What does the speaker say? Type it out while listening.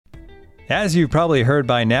As you've probably heard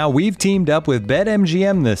by now, we've teamed up with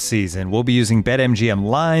BetMGM this season. We'll be using BetMGM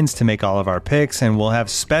lines to make all of our picks, and we'll have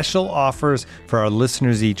special offers for our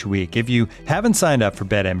listeners each week. If you haven't signed up for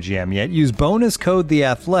BetMGM yet, use bonus code The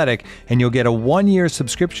Athletic, and you'll get a 1-year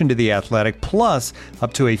subscription to The Athletic, plus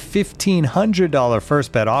up to a $1,500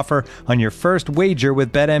 first bet offer on your first wager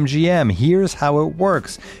with BetMGM. Here's how it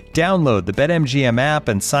works. Download the BetMGM app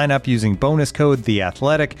and sign up using bonus code The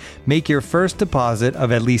Athletic. Make your first deposit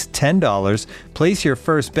of at least $10. Place your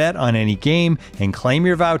first bet on any game and claim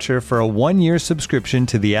your voucher for a 1-year subscription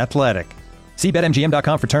to The Athletic. See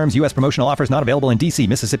BetMGM.com for terms. U.S. promotional offers not available in D.C.,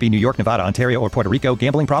 Mississippi, New York, Nevada, Ontario, or Puerto Rico.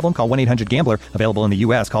 Gambling problem? Call 1-800-GAMBLER. Available in the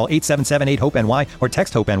U.S. Call 877-8-HOPE-NY or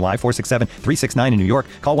text HOPE-NY 467-369 in New York.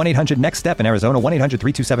 Call 1-800-NEXT-STEP in Arizona.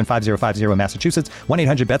 1-800-327-5050 in Massachusetts.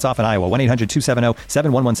 1-800-BETS-OFF in Iowa.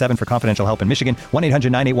 1-800-270-7117 for confidential help in Michigan.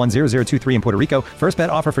 1-800-981-0023 in Puerto Rico. First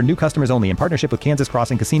bet offer for new customers only in partnership with Kansas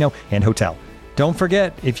Crossing Casino and Hotel. Don't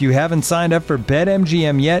forget, if you haven't signed up for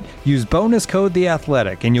BetMGM yet, use bonus code The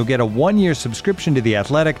Athletic, and you'll get a 1-year subscription to The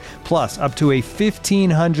Athletic, plus up to a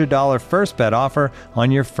 $1,500 first bet offer on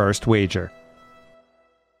your first wager.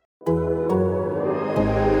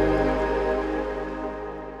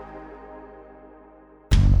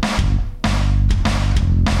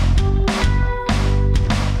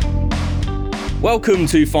 Welcome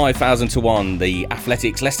to 5,000 to 1, the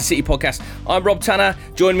Athletics Leicester City podcast. I'm Rob Tanner.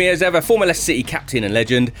 Join me as ever, former Leicester City captain and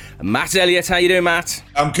legend, Matt Elliott. How you doing, Matt?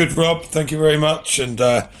 I'm good, Rob. Thank you very much. And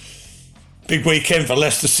big weekend for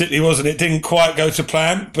Leicester City, wasn't it? Didn't quite go to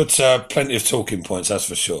plan, but plenty of talking points, that's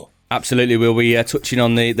for sure. Absolutely, we'll be touching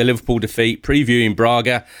on the Liverpool defeat, previewing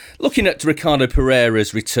Braga, looking at Ricardo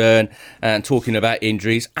Pereira's return and talking about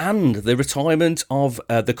injuries and the retirement of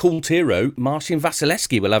the cult hero, Marcin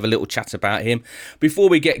Vasilevski. We'll have a little chat about him. Before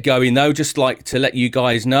we get going, though, just like to let you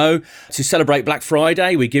guys know, to celebrate Black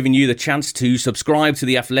Friday, we're giving you the chance to subscribe to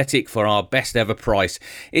The Athletic for our best ever price.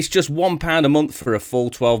 It's just £1 a month for a full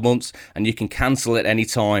 12 months, and you can cancel at any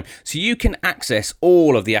time. So you can access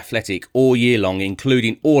all of The Athletic all year long,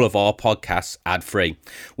 including all of our podcasts ad-free.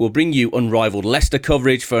 We'll bring you unrivaled Leicester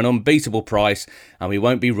coverage for an unbeatable price, and we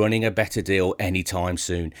won't be running a better deal anytime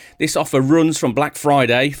soon. This offer runs from Black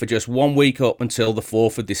Friday for just 1 week up until the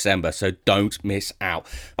 4th of December, so don't miss out.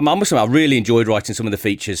 I must admit, I really enjoyed writing some of the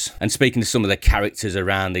features and speaking to some of the characters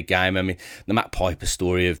around the game. I mean, the Matt Piper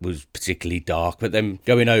story was particularly dark, but then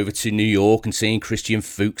going over to New York and seeing Christian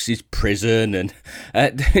Fuchs' prison and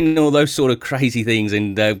doing all those sort of crazy things,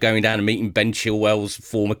 and going down and meeting Ben Chilwell's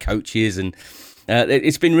former coaches, and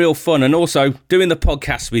it's been real fun, and also doing the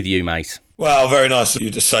podcast with you, mate. Well, very nice of you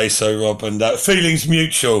to say so, Rob, and feelings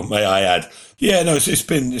mutual, may I add. Yeah, no, it's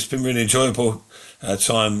been really enjoyable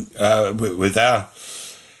time with our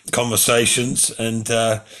conversations, and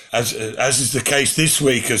as is the case this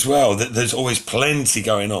week as well, there's always plenty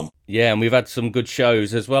going on. Yeah, and we've had some good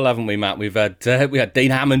shows as well, haven't we, Matt? We had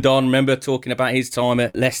Dean Hammond on, remember, talking about his time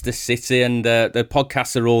at Leicester City, and the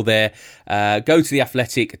podcasts are all there. Go to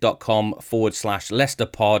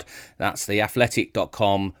theathletic.com/LeicesterPod. That's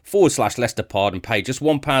theathletic.com/LeicesterPod, and pay just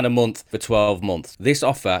 £1 a month for 12 months. This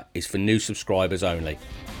offer is for new subscribers only.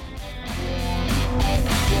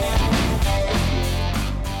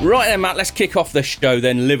 Right then, Matt, let's kick off the show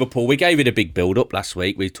then. Liverpool, we gave it a big build-up last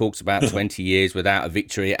week. We talked about 20 years without a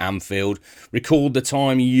victory at Anfield. Recalled the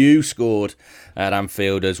time you scored at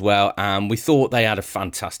Anfield as well. And we thought they had a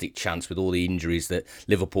fantastic chance with all the injuries that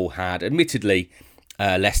Liverpool had. Admittedly,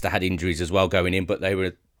 Leicester had injuries as well going in, but they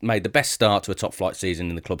made the best start to a top-flight season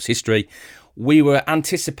in the club's history. We were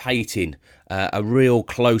anticipating a real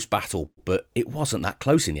close battle, but it wasn't that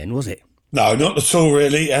close in the end, was it? No, not at all,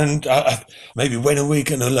 really. And maybe when are we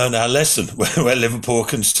going to learn our lesson where Liverpool are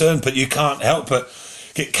concerned? But you can't help but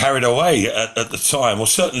get carried away at the time, or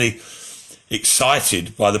certainly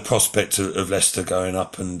excited by the prospect of Leicester going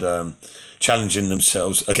up and challenging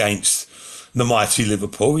themselves against the mighty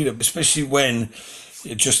Liverpool, especially when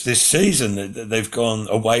just this season they've gone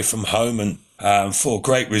away from home and 4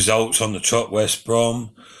 great results on the trot: West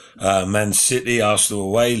Brom, Man City, Arsenal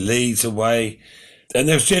away, Leeds away. And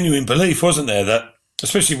there was genuine belief, wasn't there, that,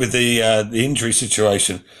 especially with the injury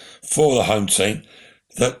situation for the home team,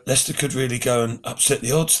 that Leicester could really go and upset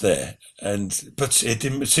the odds there. But it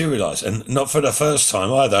didn't materialise, and not for the first time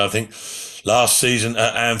either. I think last season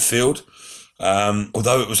at Anfield,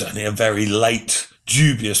 although it was only a very late,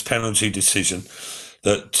 dubious penalty decision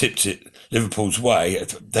that tipped it Liverpool's way,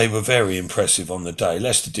 they were very impressive on the day.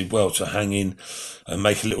 Leicester did well to hang in and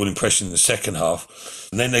make a little impression in the second half.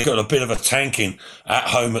 And then they got a bit of a tanking at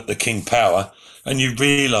home at the King Power, and you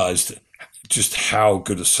realised just how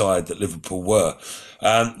good a side that Liverpool were.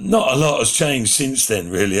 Not a lot has changed since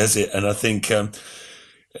then, really, has it? And I think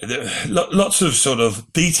lots of sort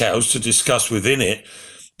of details to discuss within it.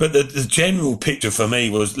 But the general picture for me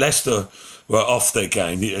was Leicester were off their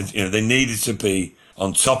game. They needed to be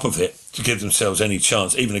on top of it to give themselves any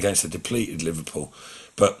chance, even against a depleted Liverpool.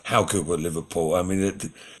 But how good were Liverpool? I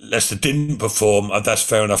mean, Leicester didn't perform, that's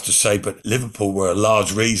fair enough to say, but Liverpool were a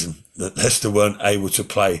large reason that Leicester weren't able to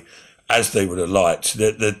play as they would have liked.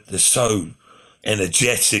 They're so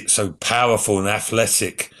energetic, so powerful and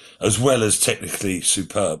athletic, as well as technically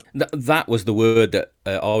superb. That was the word that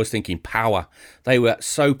I was thinking, power. They were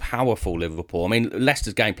so powerful, Liverpool. I mean,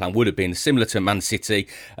 Leicester's game plan would have been similar to Man City,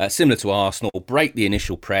 similar to Arsenal, break the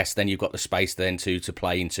initial press, then you've got the space then to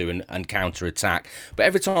play into and counter-attack. But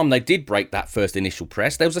every time they did break that first initial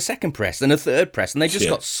press, there was a second press, then a third press, and they just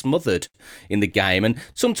got smothered in the game. And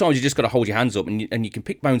sometimes you just got to hold your hands up, and you can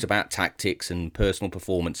pick bones about tactics and personal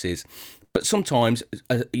performances. But sometimes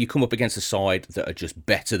you come up against a side that are just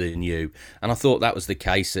better than you. And I thought that was the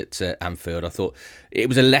case at Anfield. I thought it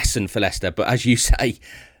was a lesson for Leicester. But as you say,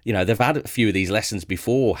 they've had a few of these lessons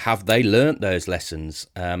before. Have they learnt those lessons?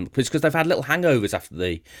 Because they've had little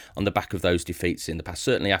hangovers on the back of those defeats in the past.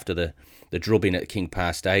 Certainly after the drubbing at King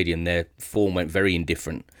Power Stadium, their form went very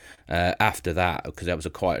indifferent after that, because that was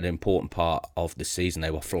quite an important part of the season. They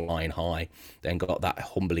were flying high, then got that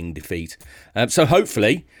humbling defeat. So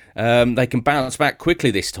hopefully they can bounce back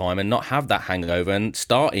quickly this time and not have that hangover, and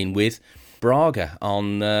starting with Braga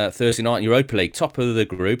on Thursday night in Europa League, top of the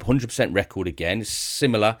group, 100% record again. It's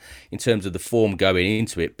similar in terms of the form going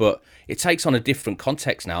into it, but it takes on a different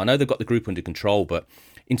context now. I know they've got the group under control, but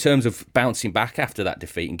in terms of bouncing back after that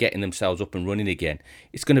defeat and getting themselves up and running again,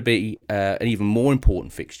 it's going to be an even more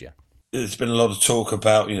important fixture. There's been a lot of talk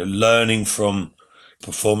about learning from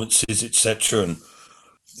performances, etc., and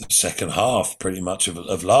the second half pretty much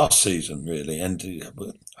of last season, really, and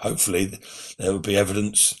hopefully there will be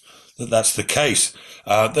evidence that that's the case.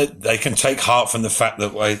 They can take heart from the fact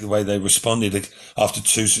that the way they responded after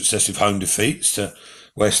two successive home defeats to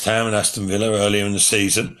West Ham and Aston Villa earlier in the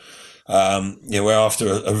season. Where after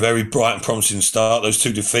a very bright and promising start, those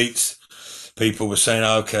two defeats, people were saying,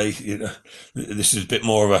 okay, this is a bit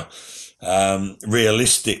more of a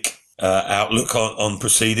realistic outlook on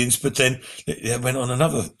proceedings. But then they went on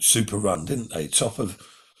another super run, didn't they? Top of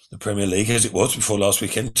the Premier League as it was before last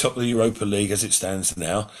weekend, top of the Europa League as it stands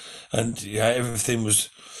now. And everything was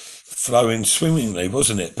flowing swimmingly,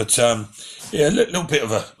 wasn't it? But a little bit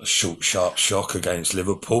of a short, sharp shock against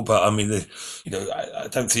Liverpool. But I mean, I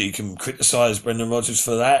don't think you can criticise Brendan Rodgers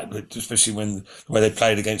for that, but especially when the way they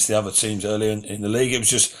played against the other teams earlier in the league. It was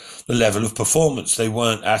just the level of performance. They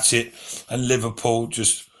weren't at it, and Liverpool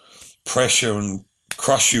just pressure and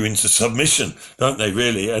crush you into submission, don't they,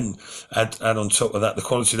 really? And add on top of that the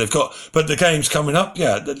quality they've got. But the game's coming up.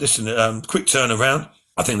 Listen, quick turnaround.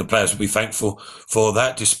 I think the players will be thankful for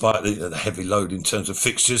that, despite the heavy load in terms of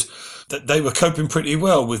fixtures. That they were coping pretty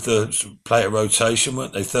well with the player rotation,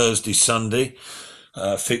 weren't they? Thursday, Sunday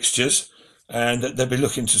fixtures. And they'll be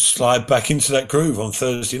looking to slide back into that groove on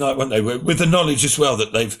Thursday night, won't they? With the knowledge as well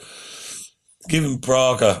that they've given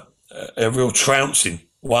Braga a real trouncing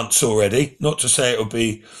once already. Not to say it'll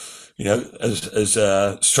be, as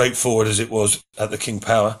straightforward as it was at the King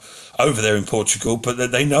Power over there in Portugal,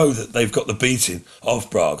 but they know that they've got the beating of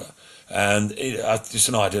Braga. And it's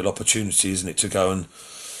an ideal opportunity, isn't it, to go and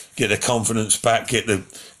get their confidence back, get the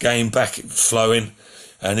game back flowing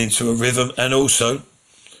and into a rhythm, and also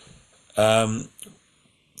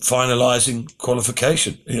finalising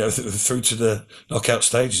qualification, through to the knockout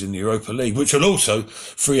stages in the Europa League, which will also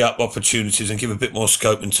free up opportunities and give a bit more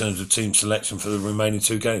scope in terms of team selection for the remaining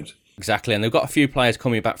two games. Exactly, and they've got a few players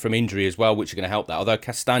coming back from injury as well, which are going to help that. Although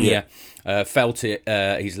Castagna felt it,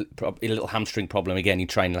 he's a little hamstring problem again. He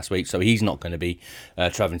trained last week, so he's not going to be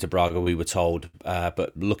travelling to Braga, we were told.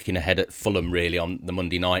 But looking ahead at Fulham, really, on the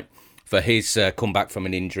Monday night for his comeback from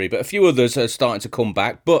an injury. But a few others are starting to come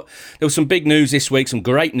back. But there was some big news this week, some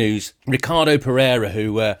great news. Ricardo Pereira,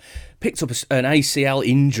 who picked up an ACL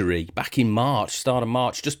injury back in March, start of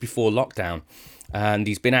March, just before lockdown. And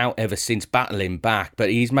he's been out ever since, battling back. But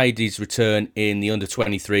he's made his return in the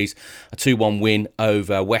under-23s, a 2-1 win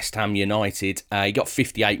over West Ham United. He got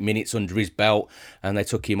 58 minutes under his belt, and they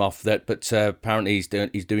took him off that. But apparently he's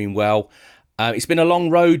doing well. It's been a long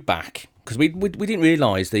road back, because we didn't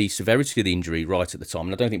realise the severity of the injury right at the time.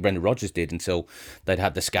 And I don't think Brendan Rodgers did until they'd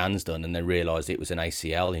had the scans done and they realised it was an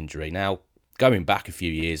ACL injury. Now, going back a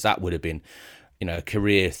few years, that would have been a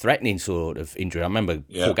career-threatening sort of injury. I remember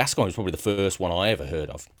Paul Gascoigne was probably the first one I ever heard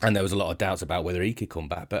of, and there was a lot of doubts about whether he could come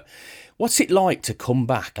back. But what's it like to come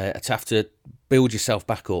back, to have to build yourself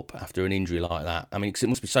back up after an injury like that? I mean, 'cause it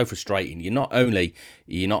must be so frustrating. You're not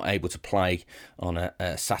able to play on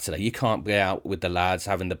a Saturday. You can't be out with the lads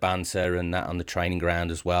having the banter and that on the training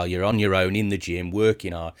ground as well. You're on your own in the gym,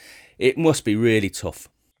 working hard. It must be really tough.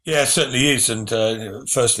 Yeah, it certainly is. And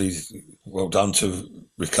firstly, well done to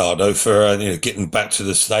Ricardo for getting back to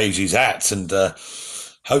the stage he's at, and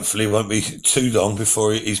hopefully it won't be too long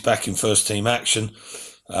before he's back in first team action.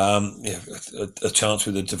 A chance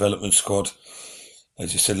with the development squad,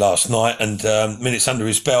 as you said last night, and minutes under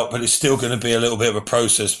his belt, but it's still going to be a little bit of a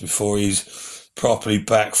process before he's properly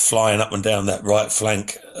back flying up and down that right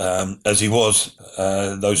flank as he was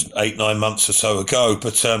those 8-9 months or so ago.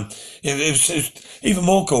 But it was even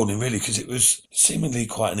more galling, really, because it was seemingly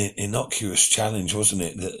quite an innocuous challenge, wasn't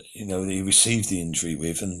it, that that he received the injury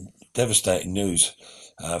with, and devastating news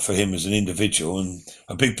for him as an individual, and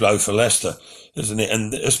a big blow for Leicester, isn't it?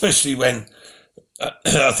 And especially when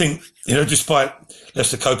I think, despite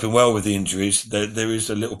Leicester coping well with the injuries, there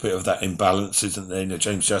is a little bit of that imbalance, isn't there?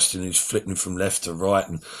 James Justin is flipping from left to right,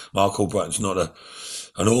 and Mark Albrighton's not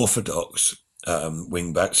an orthodox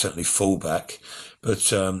wing back, certainly full back.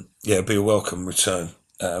 But it'll be a welcome return.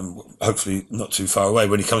 Hopefully not too far away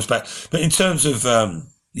when he comes back. But in terms of the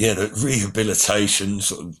rehabilitation,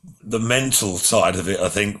 sort of the mental side of it, I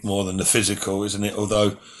think more than the physical, isn't it?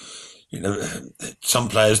 Although some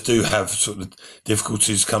players do have sort of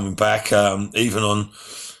difficulties coming back, even on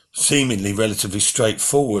seemingly relatively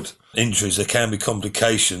straightforward injuries. There can be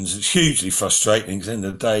complications. It's hugely frustrating because at the end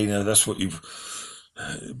of the day, that's what you've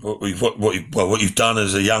done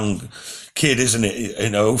as a young kid, isn't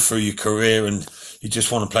it? All through your career, and you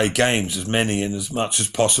just want to play games, as many and as much as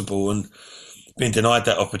possible, and being denied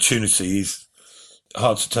that opportunity is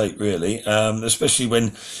hard to take, really, especially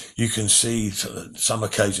when you can see some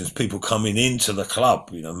occasions people coming into the club,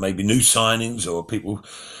 maybe new signings or people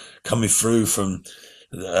coming through from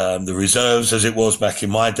the reserves, as it was back in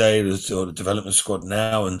my day, or the development squad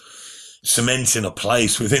now, and cementing a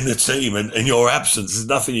place within the team, and in your absence, there's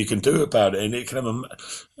nothing you can do about it, and it can have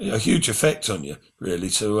a huge effect on you, really.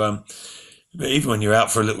 So even when you're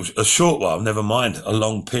out for a short while, never mind a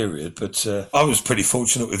long period. But I was pretty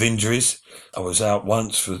fortunate with injuries. I was out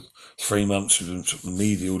once for 3 months with a sort of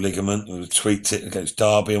medial ligament, and tweaked it against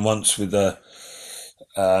Derby, and once with I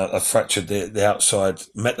fractured the outside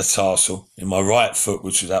metatarsal in my right foot,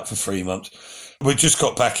 which was out for 3 months. We just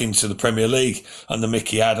got back into the Premier League under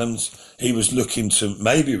Mickey Adams. He was looking to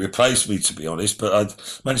maybe replace me, to be honest, but I'd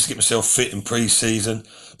managed to get myself fit in pre-season,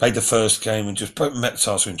 played the first game and just broke my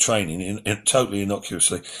metatarsal in training, totally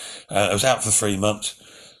innocuously. I was out for 3 months,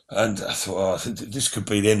 and I thought, this could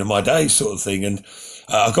be the end of my days, sort of thing. And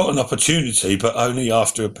I got an opportunity, but only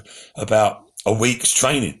after about a week's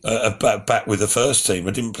training back with the first team.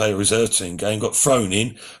 I didn't play a reserve team game, got thrown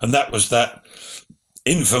in, and that was that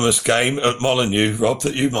infamous game at Molineux, Rob,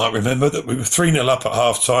 that you might remember, that we were 3-0 up at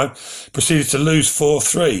half-time, proceeded to lose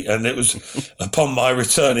 4-3, and it was upon my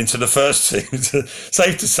return into the first team.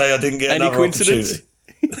 Safe to say I didn't get another opportunity.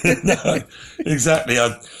 No, exactly.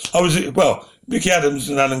 I was, Mickey Adams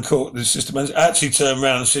and Alan Court, the assistant manager, actually turned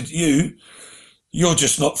around and said, you're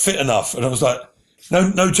just not fit enough. And I was like,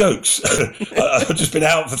 no jokes. I've just been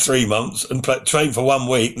out for 3 months and trained for 1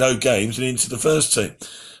 week, no games, and into the first team.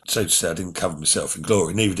 So to say, I didn't cover myself in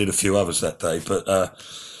glory. Neither did a few others that day. But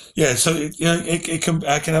so it can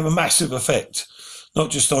have a massive effect, not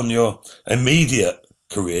just on your immediate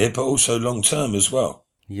career, but also long term as well.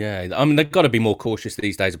 Yeah, I mean, they've got to be more cautious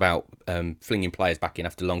these days about flinging players back in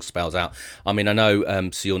after long spells out. I mean, I know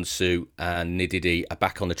Sionsu and Ndidi are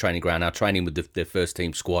back on the training ground now, training with the first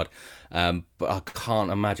team squad. But I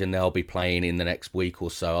can't imagine they'll be playing in the next week or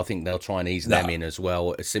so. I think they'll try and ease them in as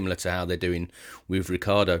well, similar to how they're doing with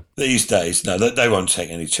Ricardo. These days, no, they won't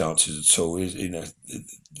take any chances at all.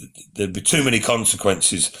 There'd be too many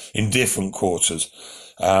consequences in different quarters.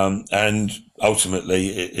 And ultimately,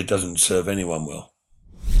 it doesn't serve anyone well.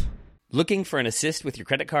 Looking for an assist with your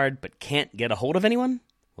credit card but can't get a hold of anyone?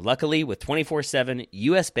 Well, luckily, with 24/7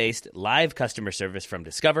 US-based live customer service from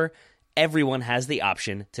Discover, everyone has the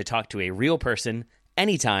option to talk to a real person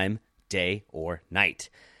anytime, day or night.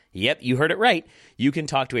 Yep, you heard it right. You can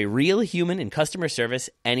talk to a real human in customer service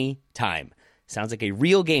anytime. Sounds like a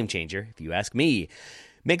real game changer, if you ask me.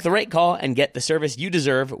 Make the right call and get the service you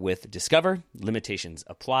deserve with Discover. Limitations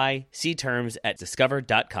apply. See terms at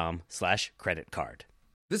discover.com/creditcard.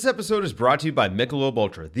 This episode is brought to you by Michelob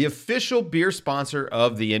Ultra, the official beer sponsor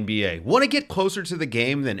of the NBA. Want to get closer to the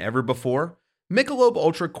game than ever before? Michelob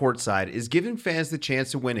Ultra Courtside is giving fans the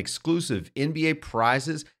chance to win exclusive NBA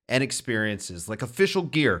prizes and experiences like official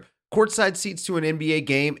gear, courtside seats to an NBA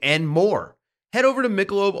game, and more. Head over to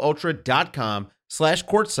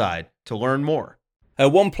MichelobUltra.com/courtside to learn more.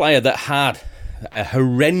 One player that had a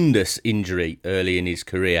horrendous injury early in his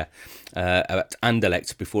career at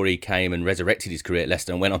Anderlecht before he came and resurrected his career at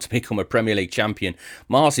Leicester and went on to become a Premier League champion.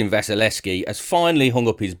 Marcin Vasilevski has finally hung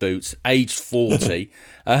up his boots, aged 40,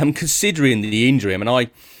 considering the injury. I mean, I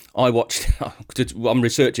watched, I'm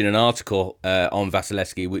researching an article on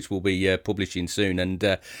Vasilevski, which will be publishing soon, and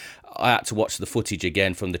I had to watch the footage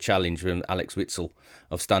again from the challenge from Alex Witsel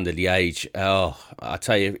of Standard Liège. Oh, I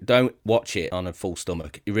tell you, don't watch it on a full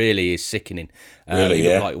stomach. It really is sickening. Really, he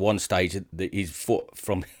looked like at one stage his foot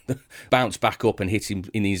from bounced back up and hit him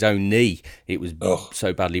in his own knee. It was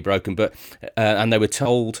so badly broken. But and they were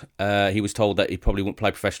told, he was told that he probably wouldn't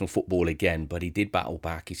play professional football again, but he did battle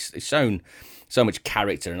back. He's shown so much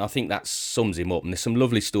character, and I think that sums him up. And there's some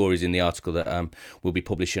lovely stories in the article that we'll be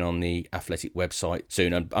publishing on the Athletic website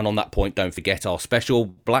soon. And on that point, don't forget our special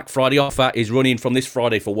Black Friday offer is running from this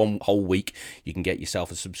Friday for one whole week. You can get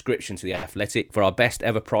yourself a subscription to the Athletic for our best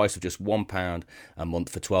ever price of just £1 a month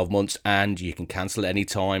for 12 months, and you can cancel at any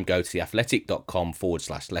time. Go to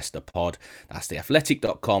theathletic.com/LeicesterPod. That's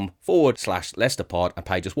theathletic.com/LeicesterPod, and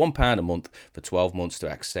pay just £1 a month for 12 months to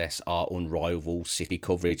access our unrivaled city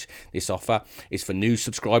coverage. This offer is for new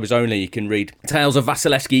subscribers only. You can read tales of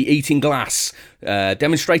Vasilevski eating glass,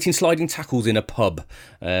 demonstrating sliding tackles in a pub,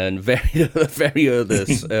 and very other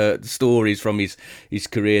stories from his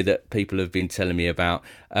career that people have been telling me about.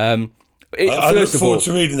 I look forward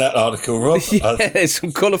to reading that article, Rob. Yeah, there's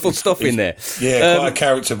some colourful stuff in there. Yeah, quite a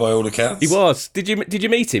character by all accounts. He was. Did you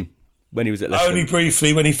meet him when he was at Leicester? Only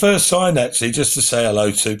briefly, when he first signed, actually, just to say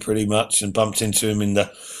hello to, pretty much, and bumped into him in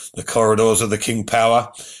the corridors of the King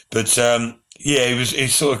Power. But he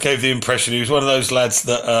sort of gave the impression he was one of those lads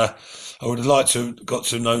that I would have liked to have got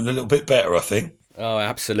to know a little bit better, I think. Oh,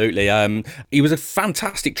 absolutely. He was a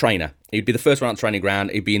fantastic trainer. He'd be the first one on the training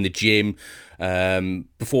ground. He'd be in the gym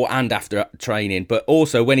before and after training. But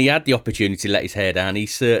also, when he had the opportunity to let his hair down, he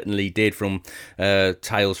certainly did, from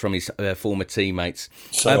tales from his former teammates.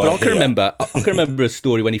 But I can remember a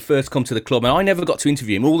story when he first come to the club, and I never got to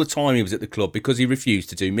interview him all the time he was at the club because he refused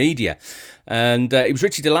to do media. And it was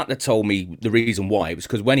Richie Delat that told me the reason why. It was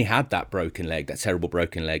because when he had that terrible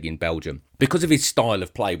broken leg in Belgium, because of his style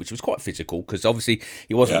of play, which was quite physical, because obviously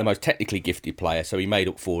he wasn't the most technically gifted player, so he made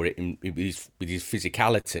up for it with his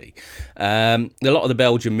physicality. A lot of the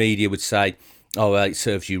Belgian media would say, "Oh, it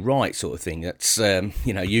serves you right," sort of thing. That's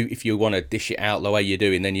if you want to dish it out the way you're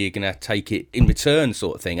doing, then you're going to take it in return,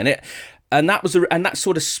 sort of thing. And that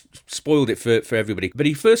sort of spoiled it for everybody. But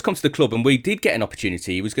he first come to the club, and we did get an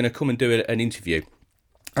opportunity. He was going to come and do an interview.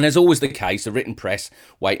 And as always the case, the written press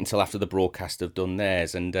wait until after the broadcast have done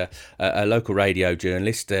theirs. And a local radio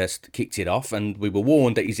journalist kicked it off, and we were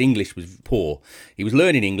warned that his English was poor. He was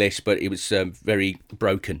learning English, but it was very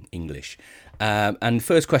broken English. And the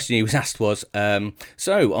first question he was asked was,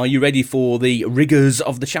 so, are you ready for the rigours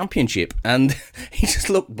of the Championship? And he just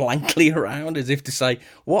looked blankly around as if to say,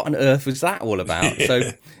 what on earth was that all about?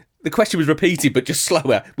 So the question was repeated, but just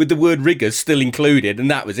slower, with the word rigours still included,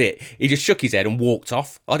 and that was it. He just shook his head and walked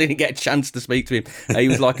off. I didn't get a chance to speak to him. He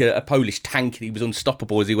was like a Polish tank. He was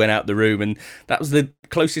unstoppable as he went out the room, and that was the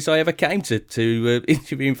closest I ever came to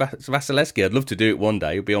interviewing Vasilevski. I'd love to do it one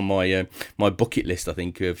day. It'll be on my bucket list, I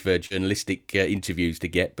think, of journalistic interviews to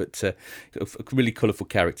get, but a really colourful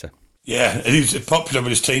character. Yeah, and he was popular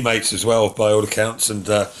with his teammates as well, by all accounts, and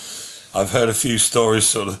I've heard a few stories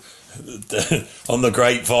sort of on the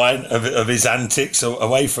grapevine of his antics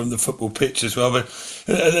away from the football pitch as well, but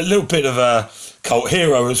a little bit of a cult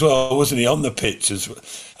hero as well, wasn't he, on the pitch?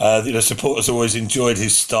 Supporters always enjoyed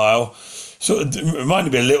his style. Sort of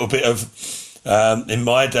reminded me a little bit of, in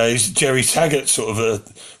my days, Jerry Taggart sort of a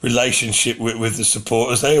relationship with the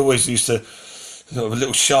supporters. They always used to sort of a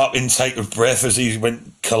little sharp intake of breath as he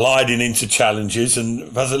went colliding into challenges, and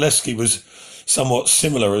Vasilevski was somewhat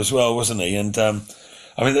similar as well, wasn't he? And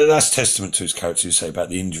that's testament to his character. You say about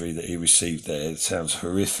the injury that he received there. It sounds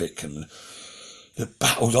horrific, and they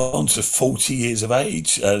battled on to 40 years of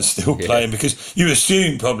age, still playing, because you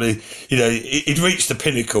assume probably, he'd reached the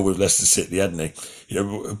pinnacle with Leicester City, hadn't he?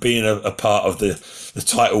 Being a part of the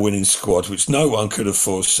title-winning squad, which no one could have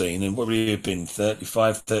foreseen, and probably he'd been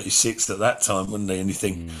 35, 36 at that time, wouldn't he? And you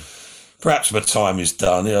think, perhaps my time is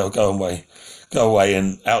done, go away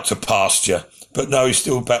and out to pasture. But no, he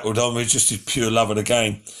still battled on with just his pure love of the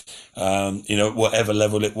game, whatever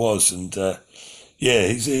level it was. And, Yeah,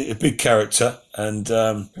 he's a big character, and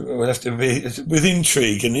we'll have to be with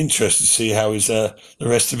intrigue and interest to see how the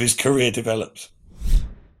rest of his career develops.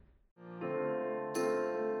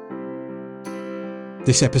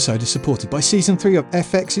 This episode is supported by Season 3 of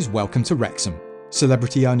FX's Welcome to Wrexham.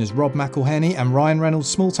 Celebrity owners Rob McElhenney and Ryan Reynolds'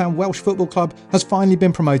 small-town Welsh football club has finally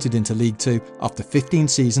been promoted into League 2 after 15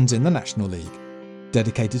 seasons in the National League.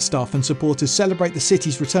 Dedicated staff and supporters celebrate the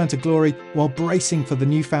city's return to glory while bracing for the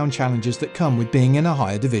newfound challenges that come with being in a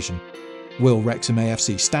higher division. Will Wrexham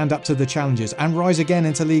AFC stand up to the challenges and rise again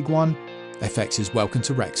into League 1? FX's Welcome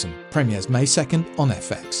to Wrexham premieres May 2nd on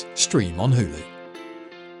FX. Stream on Hulu.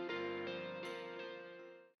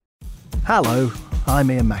 Hello, I'm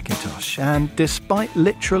Ian McIntosh, and despite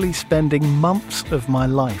literally spending months of my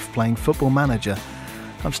life playing Football Manager,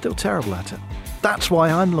 I'm still terrible at it. That's why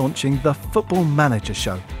I'm launching the Football Manager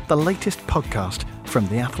Show, the latest podcast from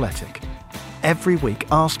The Athletic. Every week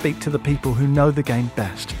I'll speak to the people who know the game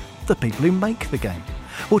best, the people who make the game.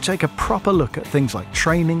 We'll take a proper look at things like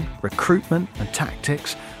training, recruitment and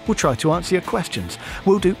tactics. We'll try to answer your questions.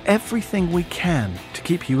 We'll do everything we can to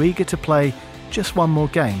keep you eager to play just one more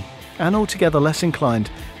game and altogether less inclined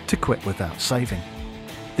to quit without saving.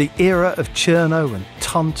 The era of Cherno and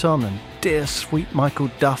Tonton and dear sweet Michael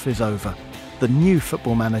Duff is over. The new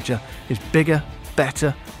Football Manager is bigger,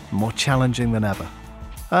 better, more challenging than ever.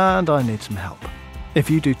 And I need some help.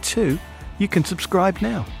 If you do too, you can subscribe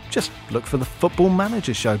now. Just look for the Football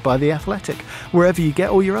Manager Show by The Athletic, wherever you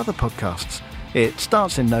get all your other podcasts. It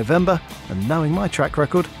starts in November, and knowing my track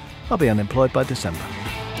record, I'll be unemployed by December.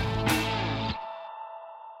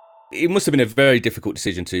 It must have been a very difficult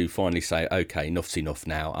decision to finally say, OK, enough's enough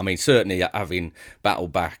now. I mean, certainly having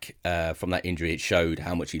battled back from that injury, it showed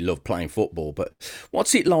how much he loved playing football. But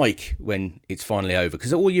what's it like when it's finally over?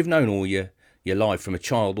 Because all you've known all your life from a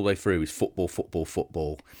child all the way through is football, football,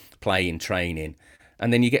 football, playing, training.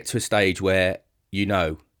 And then you get to a stage where you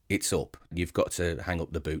know it's up. You've got to hang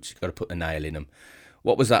up the boots. You've got to put the nail in them.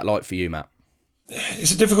 What was that like for you, Matt?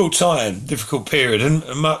 It's a difficult time, difficult period, and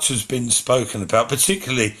much has been spoken about,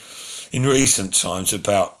 particularly in recent times,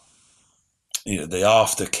 about the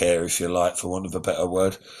aftercare, if you like, for want of a better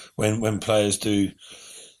word, when players do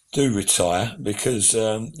retire, because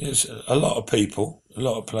there's a lot of people, a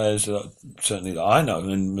lot of players certainly that I know,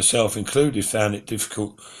 and myself included, found it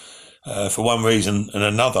difficult for one reason and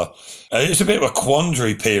another. It's a bit of a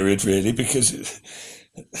quandary period, really, because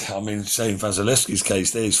say in Vasilevsky's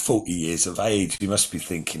case, there's 40 years of age. You must be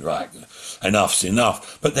thinking, right, enough's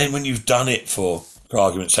enough. But then when you've done it for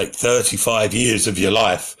argument's sake, 35 years of your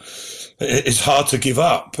life, it's hard to give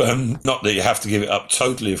up. Not that you have to give it up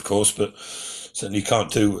totally, of course, but certainly you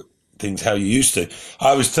can't do things how you used to.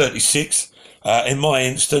 I was 36. In my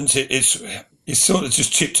instance, it's sort of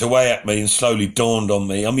just chipped away at me and slowly dawned on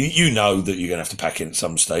me. I mean, you know that you're going to have to pack in at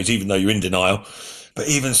some stage, even though you're in denial. But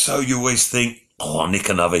even so, you always think, I'll nick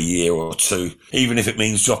another year or two, even if it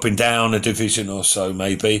means dropping down a division or so,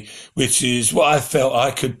 maybe, which is what I felt I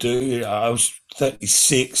could do. I was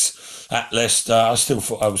 36 at Leicester. I still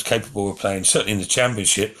thought I was capable of playing, certainly in the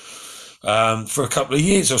Championship, for a couple of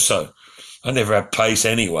years or so. I never had pace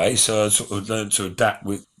anyway, so I sort of learned to adapt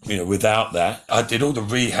without that. I did all the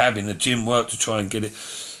rehab in the gym work to try and get it,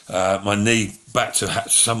 my knee back to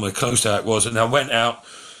somewhere close to how it was, and I went out.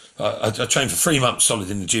 I trained for 3 months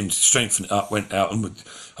solid in the gym to strengthen it up, went out, and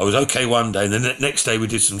I was okay one day, and the next day we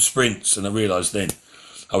did some sprints, and I realised then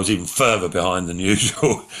I was even further behind than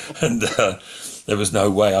usual, and there was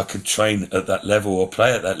no way I could train at that level or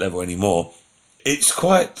play at that level anymore. It's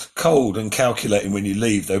quite cold and calculating when you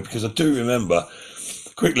leave, though, because I do remember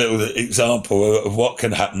a quick little example of what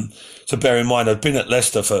can happen. So bear in mind, I'd been at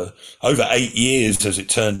Leicester for over 8 years, as it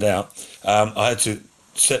turned out. I had to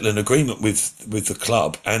settle an agreement with the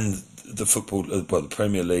club and the the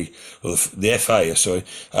Premier League, or the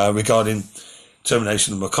FA, regarding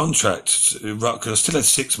termination of my contract, because I still had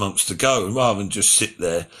 6 months to go, and rather than just sit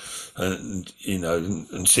there and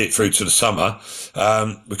see it through to the summer,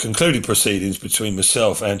 we concluded proceedings between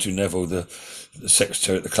myself, Andrew Neville, the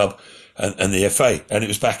secretary at the club, and the FA, and it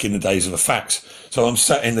was back in the days of a fax. So I'm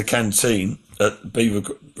sat in the canteen at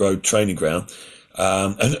Beaver Road Training Ground,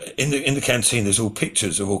 and in the canteen there's all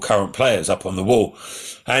pictures of all current players up on the wall.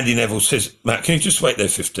 Andy Neville says, "Matt, can you just wait there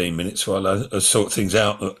 15 minutes while I sort things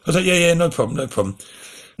out?" I was like, yeah, no problem.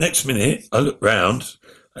 Next minute, I look round,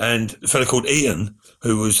 and a fellow called Ian,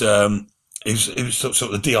 who was he was sort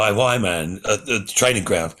of the DIY man at the training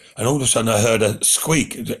ground, and all of a sudden I heard a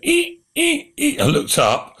squeak. It was like, ee. I looked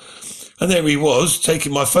up, and there he was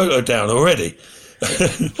taking my photo down already.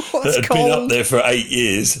 That had been up there for 8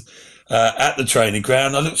 years at the training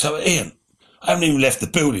ground. I looked up at Ian. I haven't even left the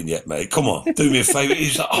building yet, mate. Come on, do me a favour.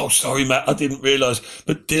 He's like, oh, sorry, Matt, I didn't realise.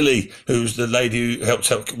 But Dilly, who's the lady who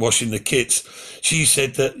helped out washing the kits, she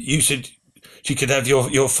said that you said she could have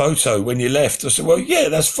your photo when you left. I said, well, yeah,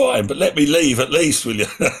 that's fine, but let me leave at least, will you?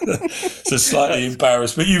 So slightly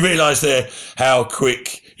embarrassed. But you realise there how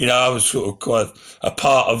quick, I was sort of quite a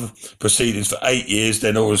part of proceedings for 8 years,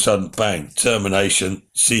 then all of a sudden, bang, termination,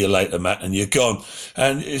 see you later, Matt, and you're gone.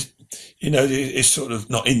 And it's sort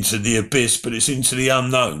of not into the abyss, but it's into the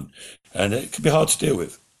unknown. And it can be hard to deal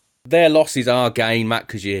with. Their loss is our gain, Matt,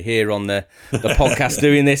 because you're here on the podcast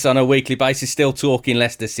doing this on a weekly basis, still talking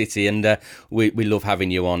Leicester City, and we love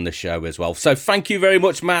having you on the show as well. So thank you very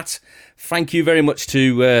much, Matt. Thank you very much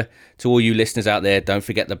to all you listeners out there. Don't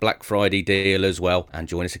forget the Black Friday deal as well, and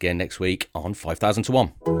join us again next week on 5,000 to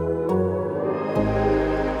 1.